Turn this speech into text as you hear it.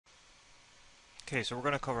Okay, so we're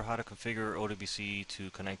going to cover how to configure ODBC to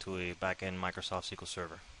connect to a backend Microsoft SQL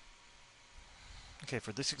Server. Okay,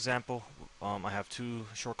 for this example, I have two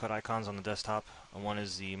shortcut icons on the desktop. One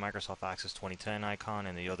is the Microsoft Access 2010 icon,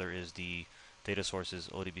 and the other is the Data Sources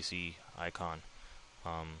ODBC icon.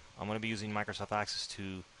 I'm going to be using Microsoft Access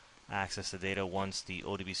to access the data once the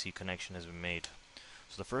ODBC connection has been made.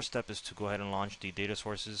 So the first step is to go ahead and launch the Data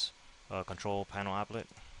Sources control panel applet.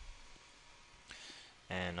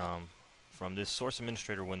 And from this source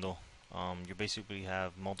administrator window, you basically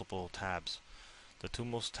have multiple tabs. The two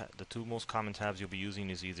most common tabs you'll be using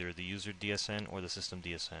is either the User DSN or the System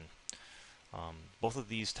DSN. Both of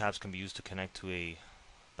these tabs can be used to connect to a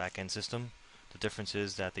backend system. The difference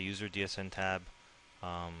is that the User DSN tab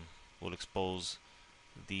will expose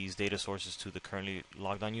these data sources to the currently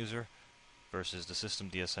logged on user, versus the System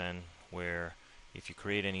DSN, where if you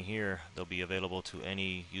create any here, they'll be available to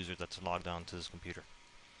any user that's logged on to this computer.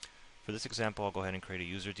 For this example, I'll go ahead and create a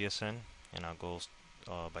User DSN, and I'll go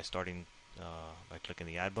by clicking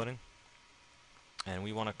the Add button. And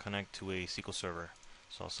we want to connect to a SQL Server,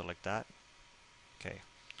 so I'll select that. Okay,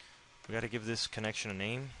 we got to give this connection a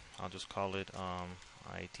name. I'll just call it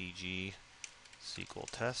ITG SQL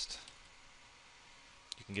Test.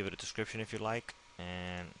 You can give it a description if you like,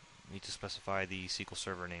 and need to specify the SQL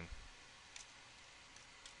Server name.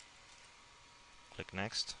 Click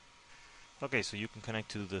Next. Okay, so you can connect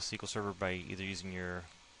to the SQL Server by either using your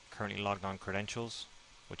currently logged on credentials,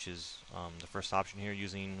 which is the first option here,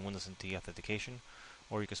 using Windows NT authentication,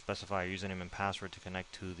 or you can specify a username and password to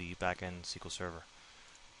connect to the backend SQL Server.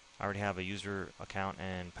 I already have a user account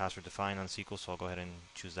and password defined on SQL, so I'll go ahead and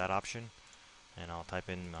choose that option, and I'll type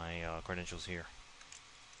in my credentials here.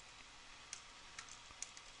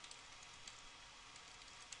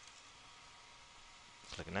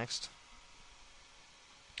 Click Next.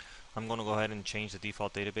 I'm going to go ahead and change the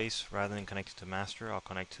default database. Rather than connecting to master, I'll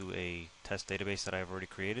connect to a test database that I've already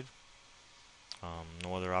created.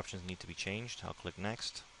 No other options need to be changed. I'll click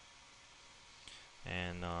Next.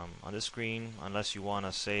 And on this screen, unless you want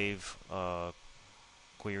to save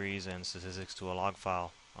queries and statistics to a log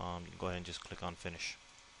file, you can go ahead and just click on Finish.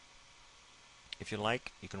 If you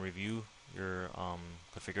like, you can review your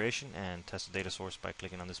configuration and test the data source by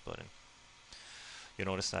clicking on this button. You'll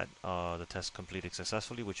notice that the test completed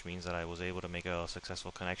successfully, which means that I was able to make a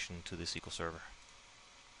successful connection to the SQL Server.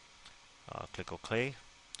 Click OK.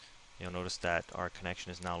 You'll notice that our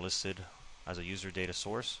connection is now listed as a user data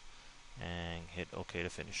source, and hit OK to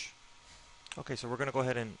finish. Okay, so we're going to go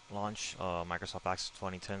ahead and launch Microsoft Access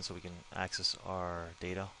 2010 so we can access our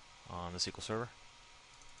data on the SQL Server.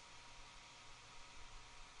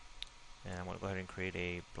 And I'm going to go ahead and create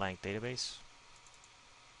a blank database.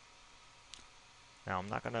 Now I'm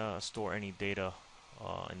not going to store any data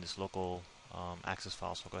in this local access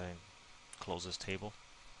file, so I'll go ahead and close this table.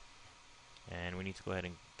 And we need to go ahead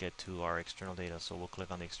and get to our external data, so we'll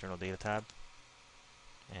click on the external data tab.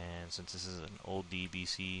 And since this is an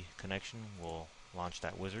ODBC connection, we'll launch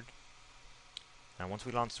that wizard. Now once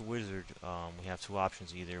we launch the wizard, we have two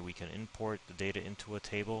options. Either we can import the data into a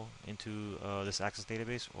table into this access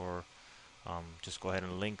database, or just go ahead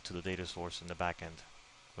and link to the data source in the back end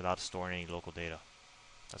without storing any local data.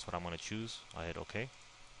 That's what I'm going to choose. I hit OK.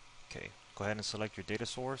 Okay, go ahead and select your data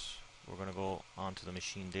source. We're going to go onto the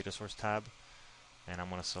Machine Data Source tab, and I'm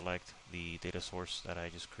going to select the data source that I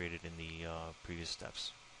just created in the previous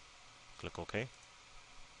steps. Click OK.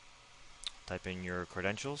 Type in your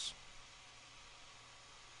credentials.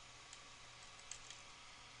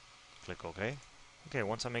 Click OK. Okay,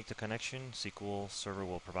 once I make the connection, SQL Server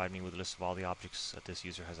will provide me with a list of all the objects that this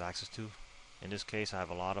user has access to. In this case, I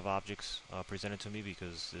have a lot of objects presented to me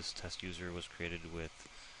because this test user was created with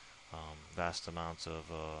vast amounts of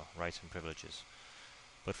rights and privileges.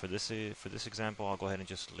 But for this example, I'll go ahead and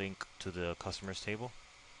just link to the customers table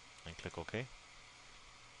and click OK.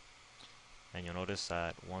 And you'll notice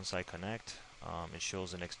that once I connect, it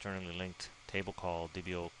shows an externally linked table called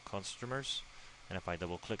DBO Customers. And if I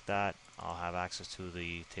double click that, I'll have access to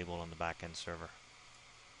the table on the backend server.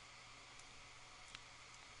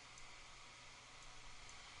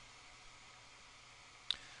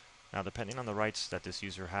 Now, depending on the rights that this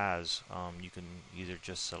user has, you can either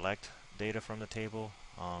just select data from the table,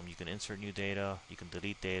 you can insert new data, you can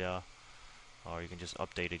delete data, or you can just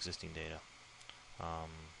update existing data.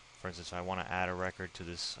 For instance, if I want to add a record to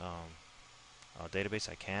this database,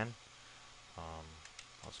 I can.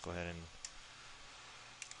 I'll just go ahead and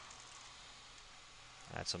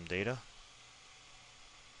add some data.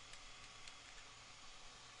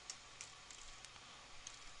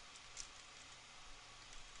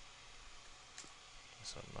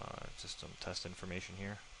 Just some test information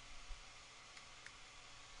here.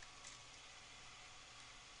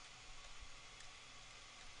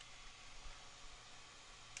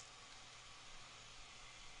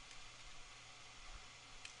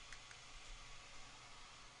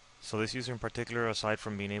 So this user in particular, aside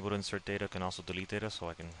from being able to insert data, can also delete data. So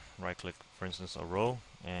I can right click, for instance, a row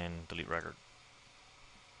and delete record.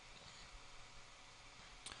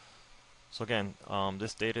 So again,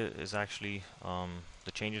 this data is actually,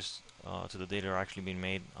 the changes to the data are actually being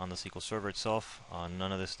made on the SQL Server itself.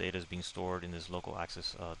 None of this data is being stored in this local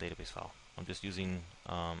access database file. I'm just using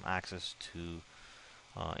access to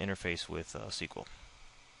interface with SQL.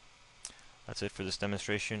 That's it for this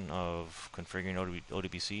demonstration of configuring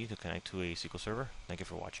ODBC to connect to a SQL Server. Thank you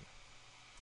for watching.